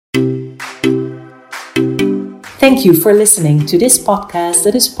Thank you for listening to this podcast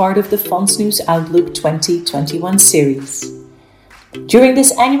that is part of the Fonds News Outlook 2021 series. During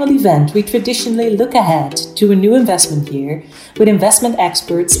this annual event, we traditionally look ahead to a new investment year with investment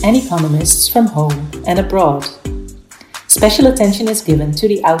experts and economists from home and abroad. Special attention is given to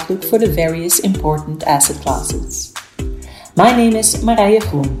the outlook for the various important asset classes. My name is Marije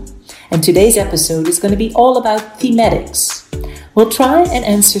Groen, and today's episode is going to be all about thematics. We'll try and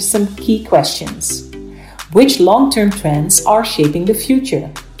answer some key questions. Which long-term trends are shaping the future?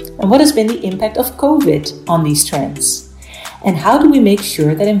 And what has been the impact of COVID on these trends? And how do we make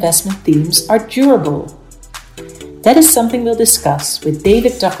sure that investment themes are durable? That is something we'll discuss with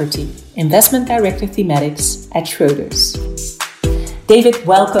David Doherty, Investment Director Thematics at Schroders. David,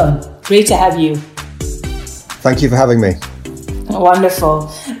 welcome. Great to have you. Thank you for having me. Wonderful.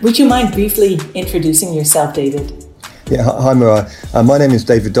 Would you mind briefly introducing yourself, David? Yeah, hi Marije. My name is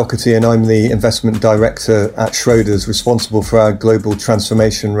David Doherty and I'm the Investment Director at Schroders, responsible for our global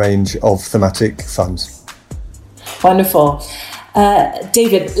transformation range of thematic funds. Wonderful.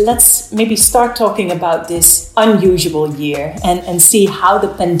 David, let's maybe start talking about this unusual year and see how the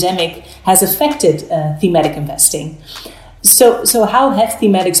pandemic has affected thematic investing. So how have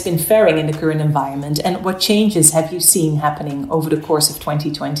thematics been faring in the current environment, and what changes have you seen happening over the course of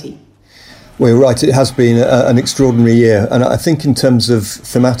 2020? Well, you're right, it has been an extraordinary year. And I think in terms of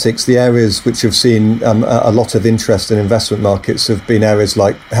thematics, the areas which have seen a lot of interest in investment markets have been areas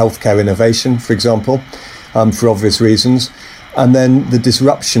like healthcare innovation, for example, for obvious reasons. And then the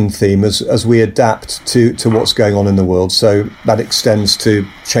disruption theme as we adapt to what's going on in the world. So that extends to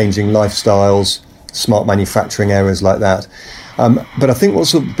changing lifestyles, smart manufacturing, areas like that. But I think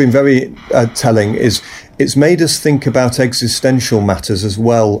what's been very telling is it's made us think about existential matters as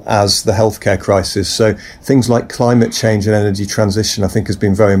well as the healthcare crisis. So things like climate change and energy transition, I think, has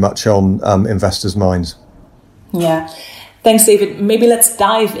been very much on investors' minds. Yeah. Thanks, David. Maybe let's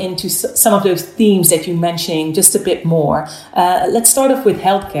dive into some of those themes that you mentioned just a bit more. Let's start off with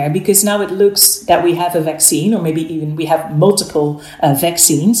healthcare, because now it looks that we have a vaccine, or maybe even we have multiple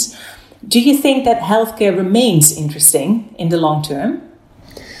vaccines. Do you think that healthcare remains interesting in the long term?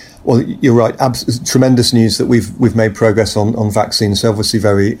 Well, you're right. Tremendous news that we've made progress on vaccines. So obviously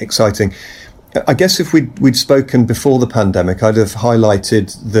very exciting. I guess if we'd spoken before the pandemic, I'd have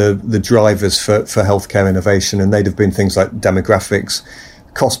highlighted the drivers for healthcare innovation, and they'd have been things like demographics,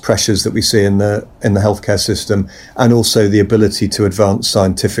 cost pressures that we see in the healthcare system, and also the ability to advance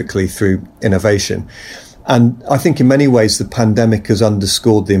scientifically through innovation. And I think in many ways the pandemic has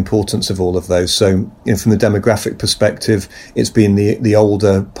underscored the importance of all of those. So, from the demographic perspective, it's been the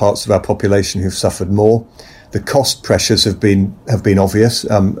older parts of our population who've suffered more. The cost pressures have been obvious.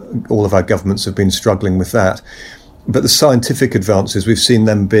 All of our governments have been struggling with that. But the scientific advances, we've seen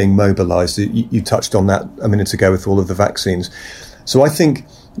them being mobilised. You touched on that a minute ago with all of the vaccines. So I think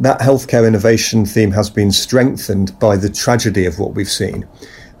that healthcare innovation theme has been strengthened by the tragedy of what we've seen.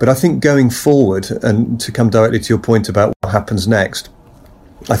 But I think going forward, and to come directly to your point about what happens next,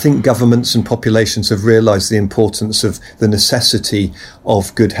 I think governments and populations have realised the importance of the necessity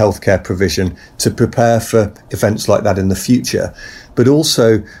of good healthcare provision to prepare for events like that in the future, but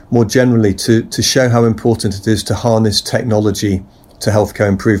also more generally to show how important it is to harness technology to healthcare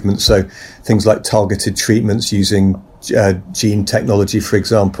improvement. So things like targeted treatments using gene technology, for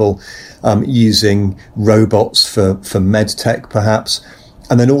example, using robots for med tech perhaps.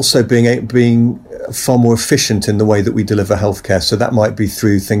 And then also being far more efficient in the way that we deliver healthcare. So that might be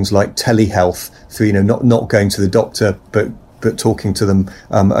through things like telehealth, through not going to the doctor, but talking to them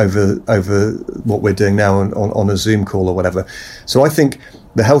over what we're doing now on a Zoom call or whatever. So I think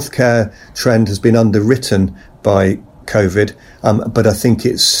the healthcare trend has been underwritten by COVID, but I think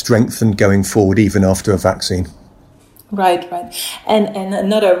it's strengthened going forward even after a vaccine. Right. And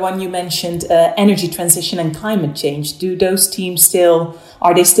another one you mentioned, energy transition and climate change. Do those themes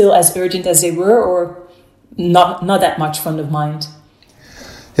are they still as urgent as they were, or not that much front of mind?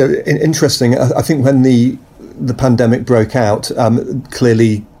 Yeah, interesting. I think when the pandemic broke out,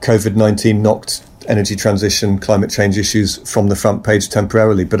 clearly COVID-19 knocked energy transition, climate change issues from the front page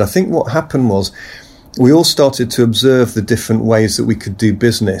temporarily. But I think what happened was we all started to observe the different ways that we could do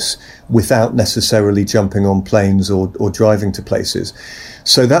business without necessarily jumping on planes or driving to places.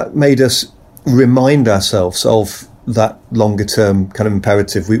 So that made us remind ourselves of that longer term kind of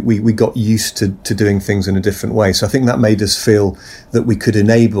imperative. We got used to doing things in a different way. So I think that made us feel that we could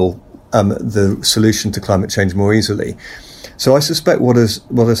enable the solution to climate change more easily. So I suspect what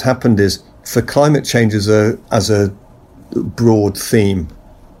has happened is, for climate change as a broad theme,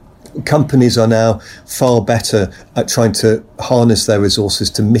 companies are now far better at trying to harness their resources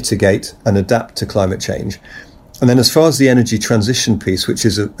to mitigate and adapt to climate change. And then as far as the energy transition piece, which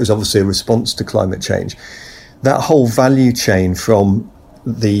is obviously a response to climate change, that whole value chain from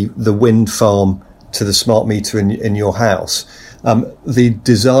the wind farm to the smart meter in your house, the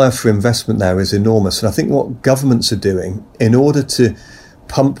desire for investment there is enormous. And I think what governments are doing in order to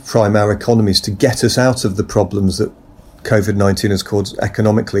prime our economies to get us out of the problems that COVID-19 has caused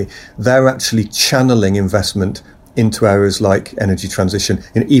economically, they're actually channeling investment into areas like energy transition.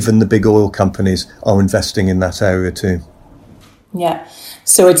 And even the big oil companies are investing in that area too. Yeah,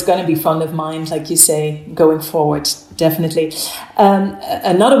 so it's going to be front of mind, like you say, going forward, definitely.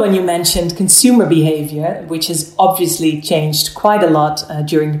 Another one you mentioned, consumer behavior, which has obviously changed quite a lot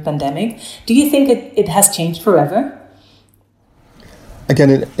during the pandemic. Do you think it has changed forever? Again,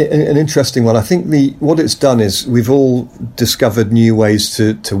 an interesting one. I think what it's done is we've all discovered new ways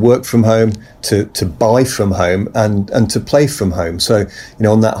to work from home, to buy from home, and to play from home. So,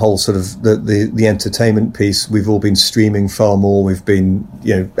 on that whole sort of the entertainment piece, we've all been streaming far more. We've been,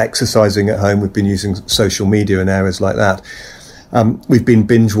 exercising at home. We've been using social media in areas like that. We've been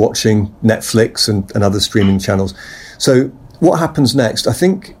binge watching Netflix and other streaming channels. So what happens next? I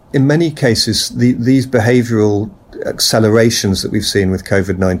think in many cases, these behavioural accelerations that we've seen with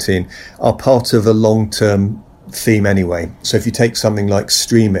COVID-19 are part of a long-term theme anyway. So if you take something like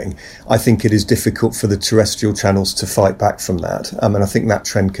streaming, I think it is difficult for the terrestrial channels to fight back from that. And I think that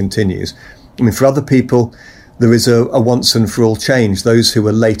trend continues. I mean, for other people, there is a once and for all change. Those who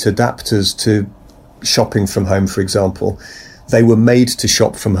are late adapters to shopping from home, for example, they were made to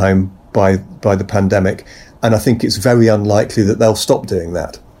shop from home by the pandemic. And I think it's very unlikely that they'll stop doing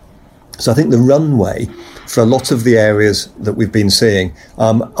that. So I think the runway for a lot of the areas that we've been seeing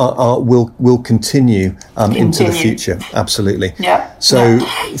will continue into the future. Absolutely. Yeah. So,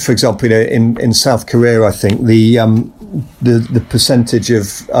 for example, in South Korea, I think the percentage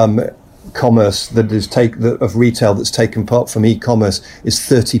of commerce of retail that's taken part from e-commerce is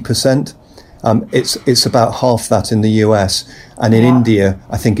 30%. It's about half that in the US, and in India,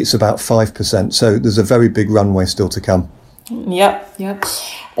 I think it's about 5%. So there's a very big runway still to come. Yeah.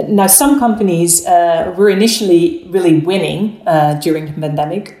 Now, some companies were initially really winning during the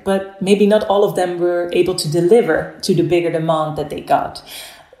pandemic, but maybe not all of them were able to deliver to the bigger demand that they got.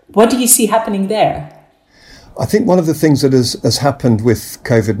 What do you see happening there? I think one of the things that has happened with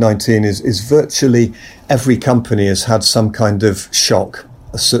COVID-19 is virtually every company has had some kind of shock,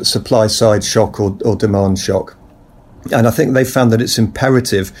 a supply side shock or demand shock. And I think they found that it's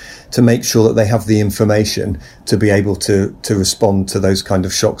imperative to make sure that they have the information to be able to respond to those kind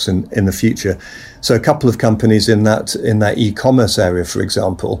of shocks in the future. So a couple of companies in that e-commerce area, for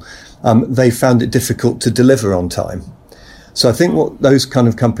example, they found it difficult to deliver on time. So I think what those kind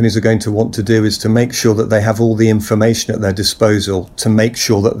of companies are going to want to do is to make sure that they have all the information at their disposal to make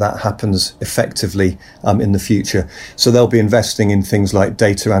sure that happens effectively in the future. So they'll be investing in things like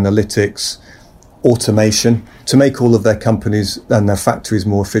data analytics, automation, to make all of their companies and their factories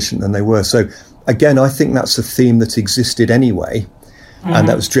more efficient than they were. So again, I think that's a theme that existed anyway, and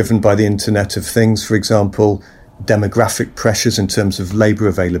that was driven by the Internet of Things, for example, demographic pressures in terms of labour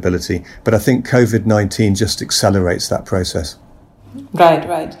availability. But I think COVID-19 just accelerates that process.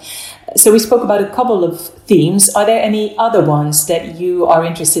 Right. So we spoke about a couple of themes. Are there any other ones that you are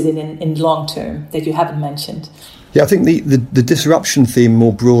interested in long term that you haven't mentioned? Yeah, I think the disruption theme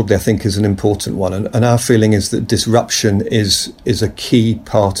more broadly, I think, is an important one. And our feeling is that disruption is a key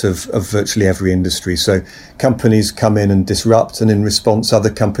part of virtually every industry. So companies come in and disrupt, and in response,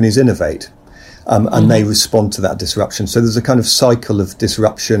 other companies innovate. And they respond to that disruption. So there's a kind of cycle of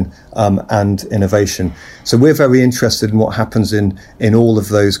disruption and innovation. So we're very interested in what happens in all of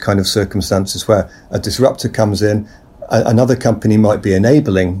those kind of circumstances where a disruptor comes in, another company might be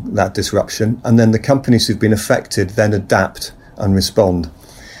enabling that disruption, and then the companies who've been affected then adapt and respond.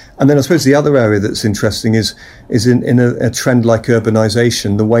 And then I suppose the other area that's interesting is in a trend like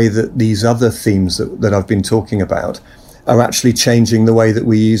urbanisation, the way that these other themes that I've been talking about are actually changing the way that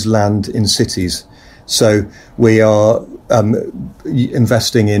we use land in cities. So we are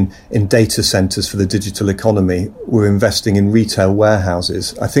investing in data centres for the digital economy. We're investing in retail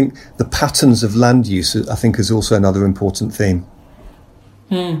warehouses. I think the patterns of land use, I think, is also another important theme.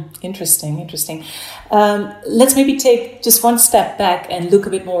 Interesting. Let's maybe take just one step back and look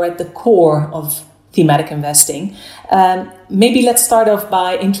a bit more at the core of thematic investing. Maybe let's start off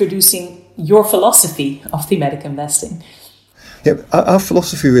by introducing your philosophy of thematic investing. Yeah, our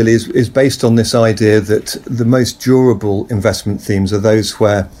philosophy really is based on this idea that the most durable investment themes are those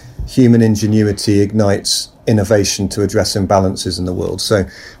where human ingenuity ignites innovation to address imbalances in the world. So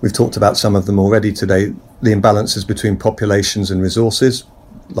we've talked about some of them already today, the imbalances between populations and resources,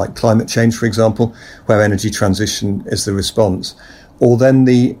 like climate change, for example, where energy transition is the response. Or then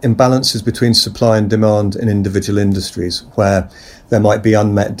the imbalances between supply and demand in individual industries, where there might be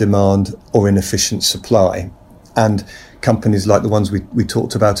unmet demand or inefficient supply. And companies like the ones we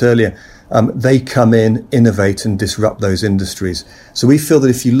talked about earlier, they come in, innovate and disrupt those industries. So we feel that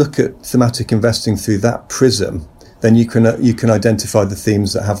if you look at thematic investing through that prism, then you can identify the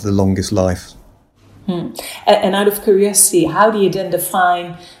themes that have the longest life. And out of curiosity, how do you then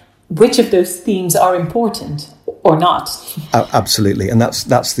define which of those themes are important or not? Absolutely, and that's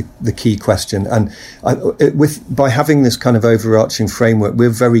the key question. And by having this kind of overarching framework, we're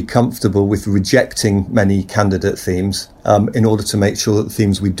very comfortable with rejecting many candidate themes in order to make sure that the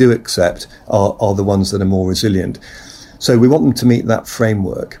themes we do accept are the ones that are more resilient. So we want them to meet that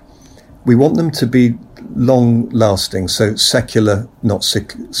framework. We want them to be long-lasting, so secular, not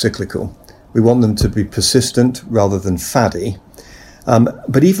cyclical. We want them to be persistent rather than faddy.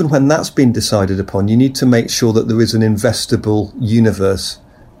 But even when that's been decided upon, you need to make sure that there is an investable universe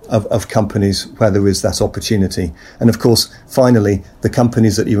of companies where there is that opportunity. And of course, finally, the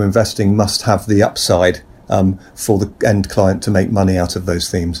companies that you're investing must have the upside for the end client to make money out of those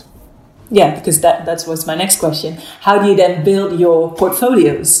themes. Yeah, because that was my next question. How do you then build your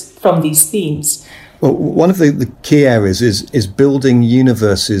portfolios from these themes? Well, one of the key areas is building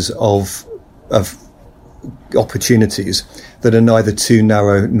universes of opportunities that are neither too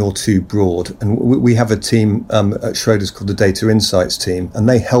narrow nor too broad. And we have a team at Schroders called the Data Insights team, and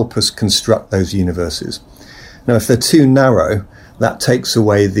they help us construct those universes. Now, if they're too narrow, that takes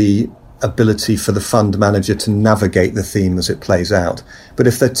away the ability for the fund manager to navigate the theme as it plays out. But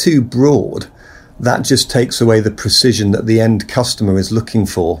if they're too broad, that just takes away the precision that the end customer is looking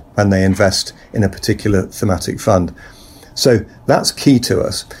for when they invest in a particular thematic fund. So that's key to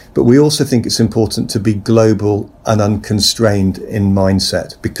us. But we also think it's important to be global and unconstrained in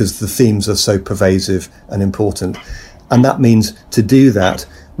mindset, because the themes are so pervasive and important. And that means to do that,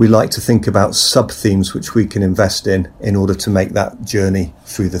 we like to think about sub-themes which we can invest in order to make that journey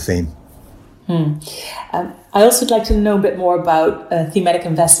through the theme. I also would like to know a bit more about thematic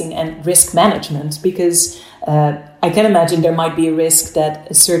investing and risk management, because I can imagine there might be a risk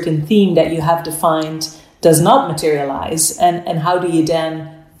that a certain theme that you have defined does not materialize, and how do you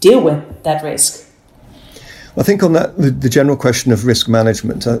then deal with that risk? I think on that, the general question of risk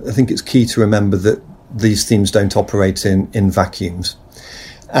management, I think it's key to remember that these themes don't operate in vacuums.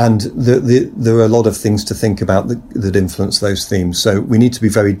 And there are a lot of things to think about that influence those themes. So we need to be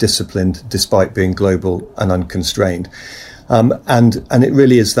very disciplined despite being global and unconstrained. And it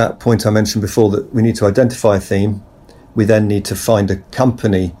really is that point I mentioned before, that we need to identify a theme. We then need to find a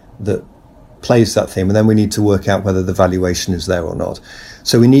company that plays that theme, and then we need to work out whether the valuation is there or not.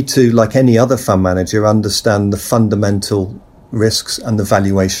 So we need to, like any other fund manager, understand the fundamental risks and the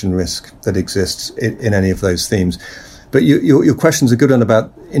valuation risk that exists in any of those themes. But your question's a good one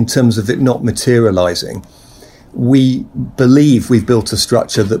about in terms of it not materializing. We believe we've built a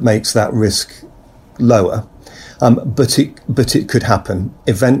structure that makes that risk lower, but it could happen.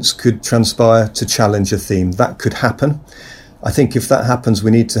 Events could transpire to challenge a theme. That could happen. I think if that happens,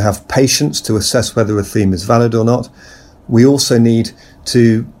 we need to have patience to assess whether a theme is valid or not. We also need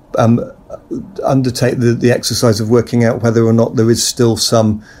to undertake the exercise of working out whether or not there is still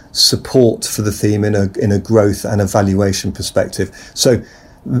some support for the theme in a growth and a valuation perspective. So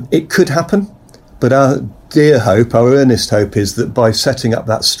it could happen, but our dear hope, our earnest hope, is that by setting up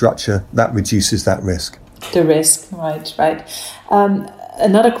that structure, that reduces that risk. The risk, right.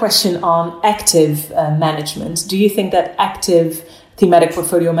 Another question on active management. Do you think that active thematic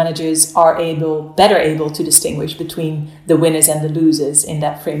portfolio managers are better able to distinguish between the winners and the losers in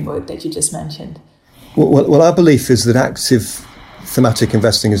that framework that you just mentioned? Well, our belief is that active thematic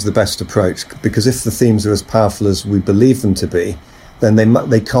investing is the best approach, because if the themes are as powerful as we believe them to be, then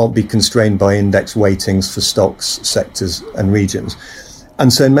they can't be constrained by index weightings for stocks, sectors and regions.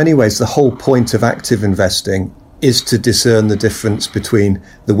 And so in many ways, the whole point of active investing is to discern the difference between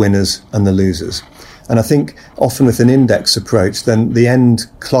the winners and the losers. And I think often with an index approach, then the end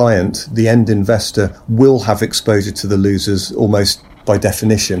client, the end investor, will have exposure to the losers almost by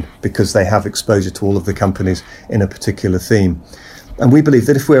definition, because they have exposure to all of the companies in a particular theme. And we believe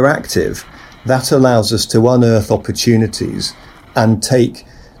that if we're active, that allows us to unearth opportunities and take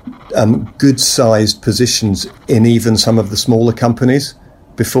good-sized positions in even some of the smaller companies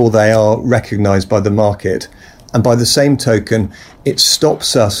before they are recognised by the market. And by the same token, it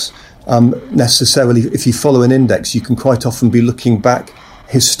stops us necessarily, if you follow an index, you can quite often be looking back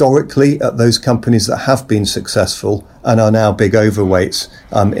historically at those companies that have been successful and are now big overweights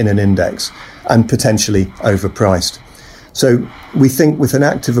in an index and potentially overpriced. So we think with an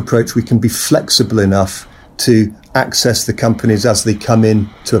active approach we can be flexible enough to access the companies as they come in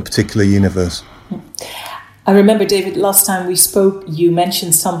to a particular universe. I remember, David, last time we spoke, you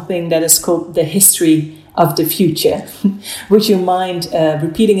mentioned something that is called the history of the future. Would you mind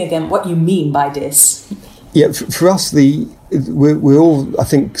repeating again what you mean by this? Yeah, for us, we're all, I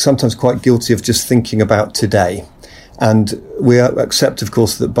think, sometimes quite guilty of just thinking about today. And we accept, of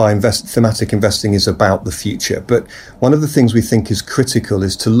course, that thematic investing is about the future. But one of the things we think is critical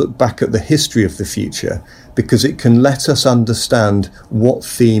is to look back at the history of the future, because it can let us understand what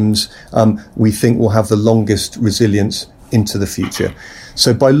themes we think will have the longest resilience into the future.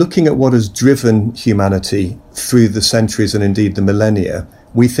 So by looking at what has driven humanity through the centuries and indeed the millennia,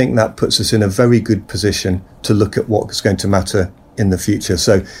 we think that puts us in a very good position to look at what is going to matter in the future.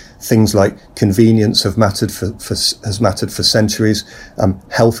 So things like convenience have mattered for centuries.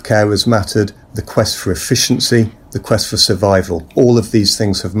 Healthcare has mattered. The quest for efficiency, the quest for survival. All of these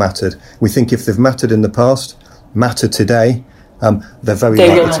things have mattered. We think if they've mattered in the past, matter today, they're very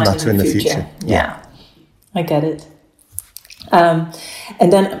likely to matter in the future. Yeah, I get it. And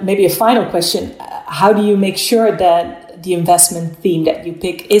then maybe a final question. How do you make sure that the investment theme that you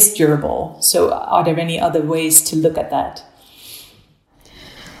pick is durable? So are there any other ways to look at that?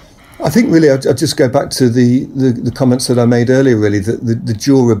 I think really I'll just go back to the comments that I made earlier, really. The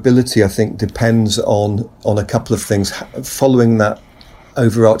durability, I think, depends on a couple of things. Following that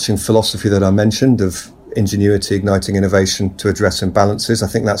overarching philosophy that I mentioned of ingenuity, igniting innovation to address imbalances, I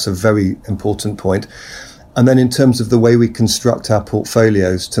think that's a very important point. And then in terms of the way we construct our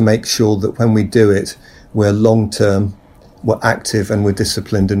portfolios to make sure that when we do it, we're long-term, we're active and we're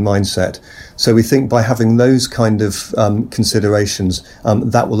disciplined in mindset. So we think by having those kind of considerations,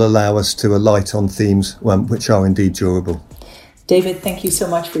 that will allow us to alight on themes which are indeed durable. David, thank you so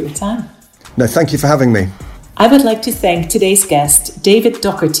much for your time. No, thank you for having me. I would like to thank today's guest, David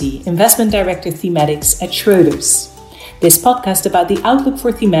Docherty, Investment Director Thematics at Schroders. This podcast about the outlook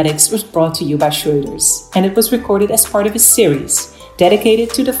for thematics was brought to you by Schroders, and it was recorded as part of a series dedicated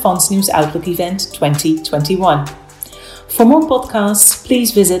to the Fonds News Outlook event 2021. For more podcasts,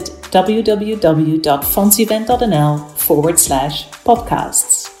 please visit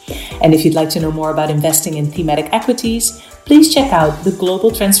www.fondsevent.nl/podcasts. And if you'd like to know more about investing in thematic equities, please check out the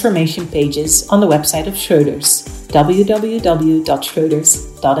global transformation pages on the website of Schroders,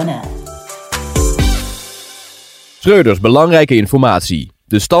 www.schroders.nl. Schroders, belangrijke informatie.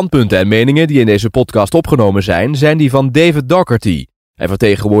 De standpunten en meningen die in deze podcast opgenomen zijn die van David Docherty. En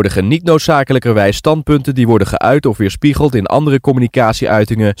vertegenwoordigen niet noodzakelijkerwijs standpunten die worden geuit of weerspiegeld in andere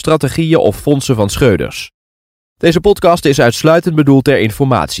communicatieuitingen, strategieën of fondsen van Schroders. Deze podcast is uitsluitend bedoeld ter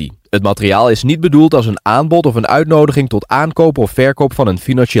informatie. Het materiaal is niet bedoeld als een aanbod of een uitnodiging tot aankoop of verkoop van een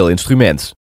financieel instrument.